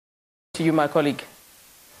To you, my colleague.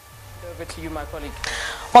 Over to you, my colleague.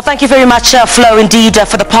 Well, thank you very much, Flo. Indeed,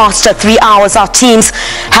 for the past 3 hours, our teams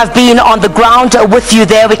have been on the ground with you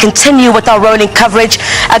there. We continue with our rolling coverage.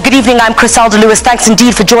 Good evening, I'm Criselda Lewis. Thanks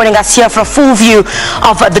indeed for joining us here for a full view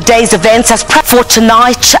of the day's events. As prep for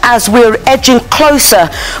tonight, as we're edging closer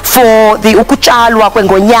for the ukutshalwa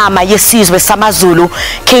kwengonyama yesizwe samaZulu,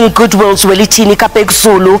 King Goodwill Zwelithini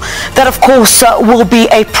Zulu. That, of course, will be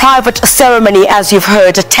a private ceremony, as you've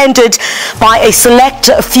heard, attended by a select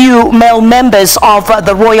few male members of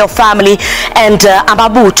the royal family and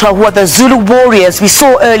amaButho, who are the Zulu warriors. We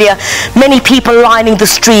saw earlier many people lining the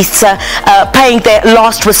streets, paying their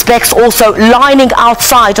last respects, also lining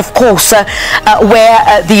outside, of course,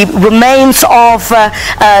 where the remains of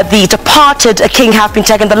the departed king have been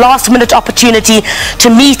taken. The last minute opportunity to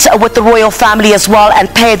meet with the royal family as well and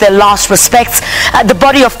pay their last respects. The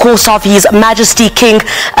body, of course, of His Majesty King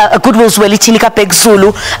Goodwill Zwelithini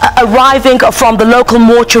Zulu arriving from the local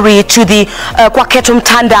mortuary to the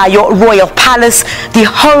Kwakhethomthandayo Royal Palace, the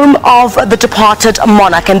home of the departed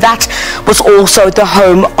monarch, and that was also the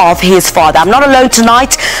home of his father. I'm not alone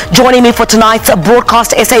tonight. Joining me for tonight's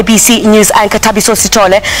broadcast, SABC News anchor Thabiso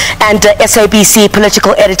Sithole and SABC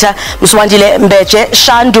political editor Mswandile Mbeje.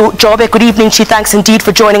 Shandu Jobe, good evening to you. Thanks indeed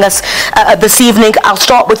for joining us this evening. I'll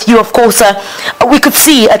start with you, of course. We could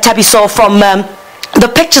see Thabiso from the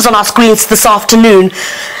pictures on our screens this afternoon,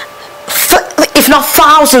 if not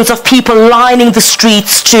thousands of people lining the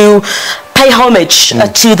streets to pay homage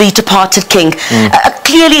to the departed king.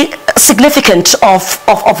 Clearly significant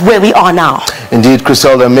of where we are now. Indeed,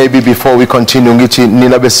 Criselda, maybe before we continue, thank you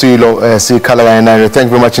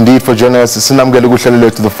very much indeed for joining us. To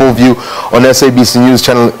the full view on SABC News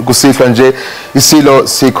channel. Isilo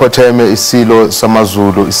Sikoteme, Isilo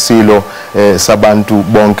Samazulu, Isilo Sabantu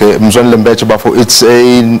Bonke, Mzwanele Mbeje Bafo. It's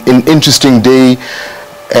an interesting day.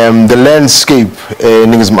 The landscape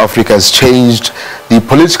in Africa has changed. The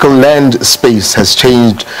political land space has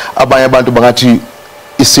changed. Abanye abantu bangathi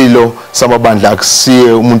isilo samabandla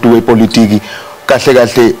akusiye umuntu wepolitiki. Kahle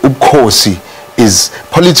kahle ubukhosi is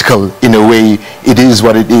political in a way. It is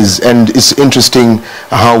what it is, and it's interesting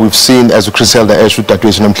how we've seen, as Criselda esho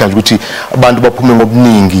dadwethu namhlanje, ukuthi abantu baphume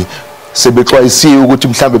ngobuningi sebexwayisiwe ukuthi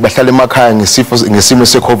mhlambe bahlale emakhaya ngesimo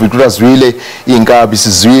se-COVID. Kuzwile inkabi,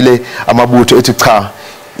 sizwile amabutho ethi cha,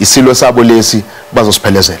 isilo sabo lesi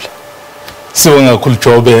bazosiphelezela. Sibonga kakhulu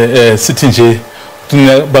Jobe, sithi nje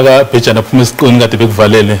baka bhejana phuma esiqoni kade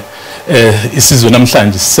bekuvalele isizwe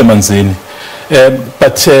namhlanje sisemanzini.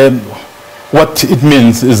 But what it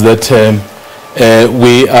means is that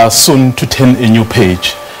we are soon to turn a new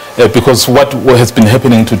page, because what has been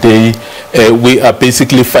happening today, we are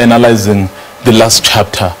basically finalizing the last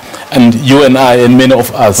chapter. And you and I and many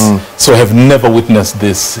of us so have never witnessed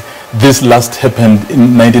this. This last happened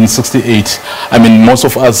in 1968. I mean, most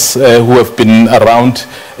of us who have been around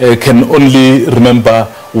can only remember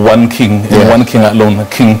one king, and one king alone,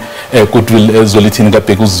 King Goodwill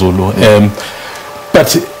Zwelithini Zulu.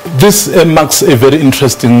 But this marks a very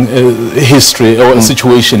interesting history or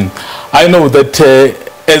situation. I know that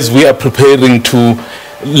as we are preparing to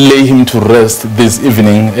lay him to rest this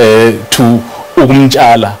evening, to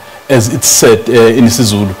Umjala, as it's said in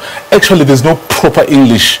isiZulu. Actually, there's no proper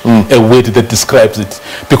English word that describes it.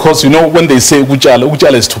 Because, you know, when they say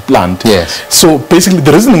Ujala is to plant. Yes. So basically,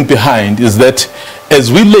 the reasoning behind is that as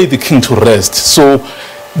we lay the king to rest, so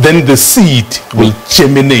then the seed will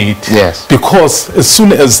germinate. Yes. Because as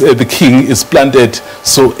soon as the king is planted,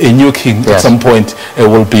 so a new king at some point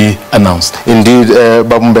will be announced. Indeed,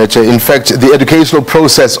 Babu Mbeje. In fact, the educational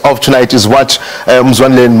process of tonight is what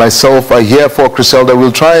Mzwanele and myself are here for, Criselda.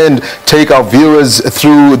 We'll try and take our viewers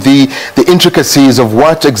through the intricacies of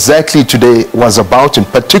what exactly today was about, in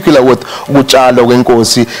particular with Uchalo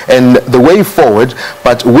Wenkosi and the way forward.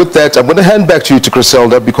 But with that, I'm going to hand back to you, to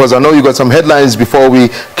Criselda, because I know you got some headlines before we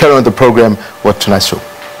carry on the program with tonight's show.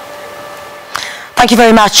 Thank you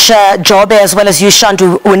very much, Jobe, as well as you,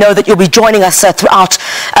 Shandu. We know that you'll be joining us throughout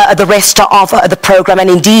the rest of the program,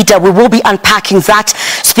 and indeed we will be unpacking that,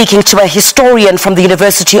 speaking to a historian from the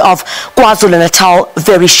University of KwaZulu-Natal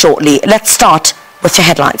very shortly. Let's start with your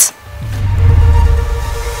headlines.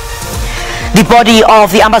 The body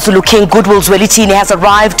of the amaZulu King Goodwill Zwelithini has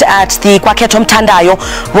arrived at the Kwakhethomthandayo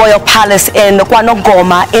Royal Palace in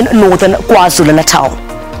Nongoma in northern KwaZulu-Natal.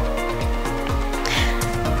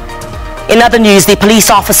 In other news, the police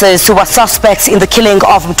officers who were suspects in the killing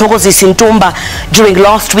of Mthokozisi Ntumba during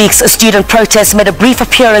last week's student protest made a brief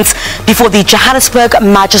appearance before the Johannesburg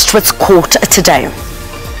Magistrates Court today.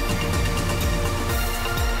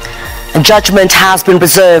 Judgment has been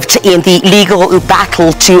reserved in the legal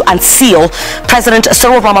battle to unseal President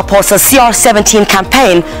Cyril Ramaphosa's CR17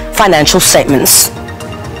 campaign financial statements.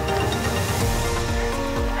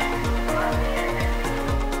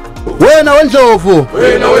 Wena wendlovu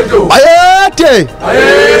ayethe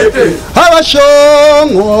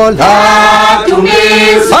abashongo la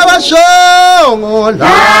dumisa abashongo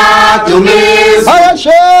la dumisa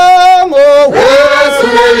abashongo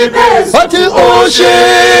wesuleli phezu bathi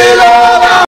ushila